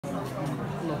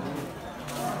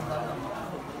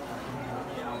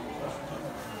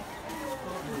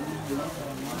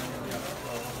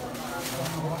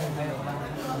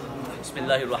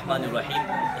Bismillahirrahmanirrahim.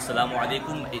 Assalamu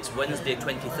alaikum. It's Wednesday,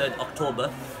 23rd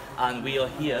October, and we are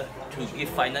here to give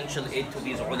financial aid to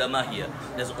these ulama here.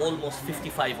 There's almost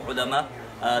 55 ulama.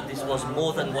 This was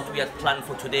more than what we had planned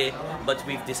for today, but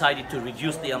we've decided to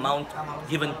reduce the amount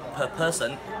given per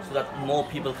person so that more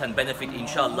people can benefit,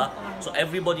 inshallah. So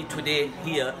everybody today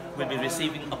here will be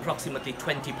receiving approximately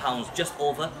 £20, just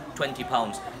over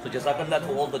 £20. So jazakallah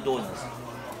to all the donors.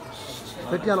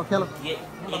 ये एक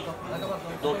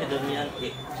दो के दरमियान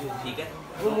एक, ठीक है,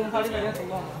 दो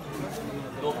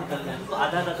के दरमियान तो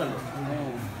आधा आधा कर लो,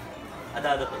 आधा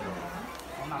आधा कर लो,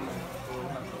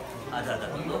 आधा आधा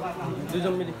कर लो,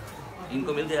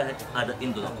 इनको मिल गया है आधा, इन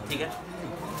दोनों, ठीक है,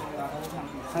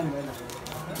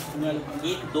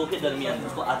 एक दो के दरमियान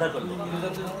उसको आधा कर लो,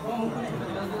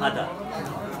 आधा,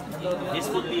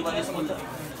 इसको ली वन इसको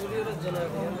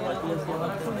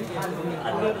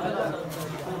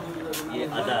ये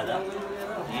आधा आधा,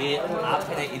 ये आप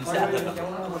करें इनसे आधा कर,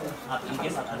 आप इनके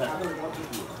साथ आधा कर लो,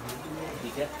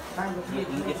 ठीक है, ये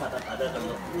इनके साथ आप आधा कर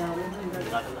लो,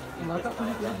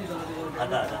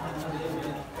 आधा आधा,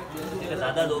 ठीक है,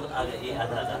 ज़्यादा लोग आ गए, ये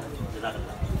आधा आधा,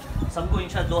 जज़ाकल्लाह, सबको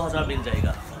इंशाअल्लाह 2000 मिल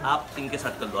जाएगा। आप इनके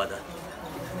साथ कर लो आधा,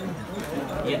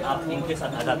 ये आप इनके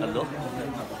साथ आधा कर लो,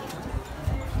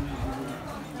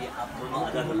 ये आप दोनों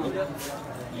आधा कर लो,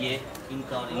 ये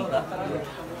इनका और इनका,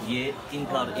 ये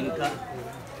इनका और इनका,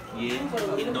 ये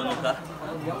इन दोनों का,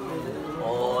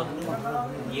 और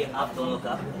ये आप दोनों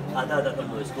का आधा आधा कर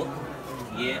लो इसको,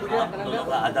 ये आप दोनों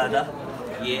का आधा आधा,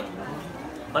 ये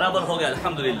बराबर हो गया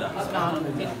अल्हम्दुलिल्लाह।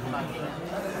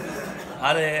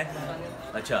 आ रहे हैं?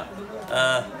 अच्छा,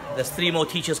 there's 3 more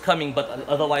teachers coming, but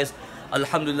otherwise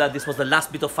alhamdulillah this was the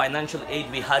last bit of financial aid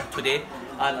we had today,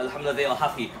 and alhamdulillah they are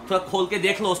happy. थोड़ा खोल के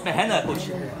देख लो, उसमें है ना कुछ,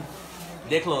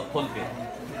 देख लो खोल के,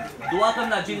 दुआ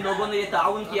करना, जिन लोगों ने ये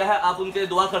ताउन किया है आप उनके लिए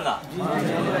दुआ करना।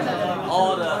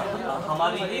 और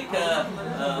हमारी एक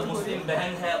मुस्लिम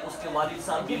बहन है, उसके वालिद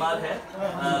साहब बीमार है,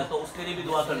 तो उसके लिए भी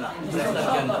दुआ करना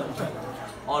के अंदर,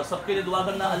 और सबके लिए दुआ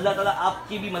करना। अल्लाह ताला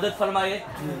आपकी भी मदद फरमाए,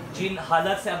 जिन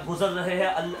हालात से आप गुजर रहे हैं,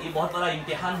 ये बहुत बड़ा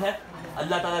इम्तिहान है,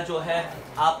 अल्लाह ताला जो है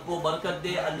आपको बरकत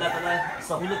दे, अल्लाह ताला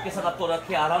सहूलत के साथ आपको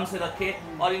रखे, आराम से रखे,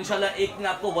 और इंशाल्लाह एक दिन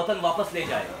आपको वतन वापस ले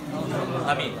जाए,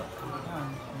 आमीन,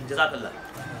 जज़ाकल्लाह।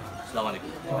 अस्सलाम वालेकुम।